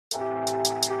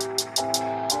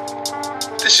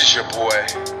This is your boy,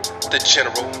 the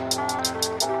General,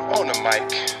 on the mic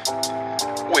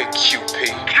with QP.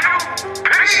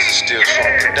 Still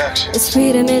Strong Production. This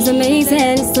freedom is amazing,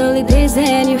 it's slowly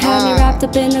blazing. You had me wrapped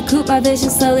up in the coupe, my vision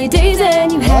slowly dazing.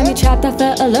 You had me trapped, I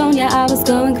felt alone, yeah, I was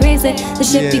going crazy. The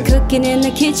shit be cooking in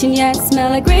the kitchen, yeah, it smell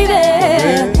like gravy.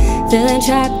 Feeling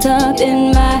trapped up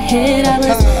in my head, I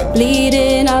was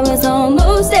bleeding, I was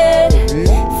almost dead.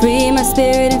 Free my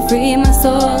spirit and free my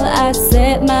soul. I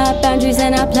set my boundaries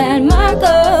and I plan my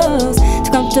goals.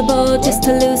 Too comfortable just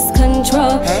to lose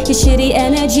control. Your shitty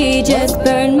energy just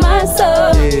burned my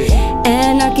soul.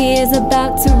 Anarchy is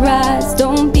about to rise,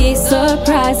 don't be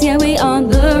surprised. Yeah, we on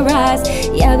the rise.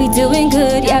 Yeah, we doing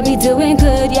good, yeah, we doing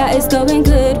good. Yeah, it's going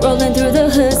good, rolling through the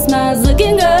hood, smiles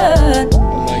looking good.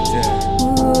 I like that.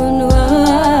 Ooh, no,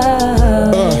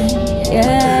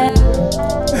 yeah.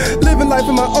 Living life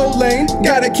in my old lane,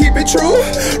 gotta keep it true.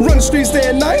 Run the streets day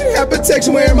and night, have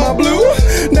protection wearing my blue.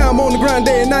 Now I'm on the grind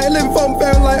day and night, living for my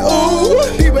family like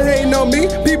ooh. People hating on me,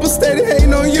 people steady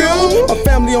hating on you. My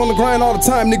family on the grind all the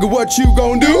time, nigga, what you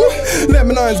gon' do? Let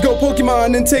my nines go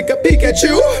Pokemon and take a peek at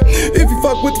you. If you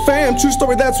fuck with the fam, true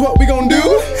story, that's what we gon' do.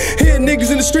 Hit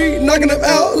niggas in the street, knocking them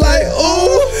out like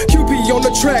ooh. QP on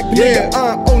the track, nigga,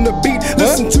 I'm on the beat.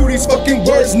 Listen to these fucking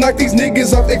words, knock these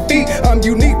niggas off their feet. I'm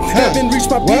unique, haven't reached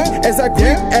my peak. As I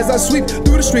creep, as I sweep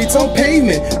through the streets on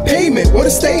pavement. Pavement, what a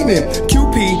statement.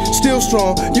 QP, still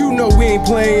strong, you know we ain't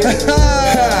playing.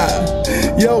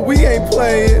 Yo, we ain't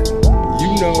playing.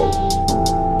 You know.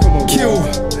 Come on, Q,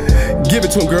 give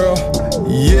it to him, girl.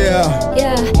 Yeah.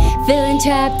 Yeah, feeling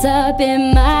trapped up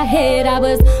in my head. I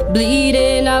was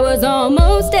bleeding, I was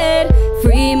almost dead.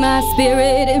 Free my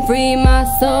spirit and free my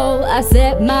soul. I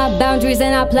set my boundaries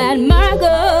and I plan my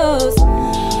goals.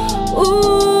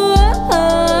 Ooh,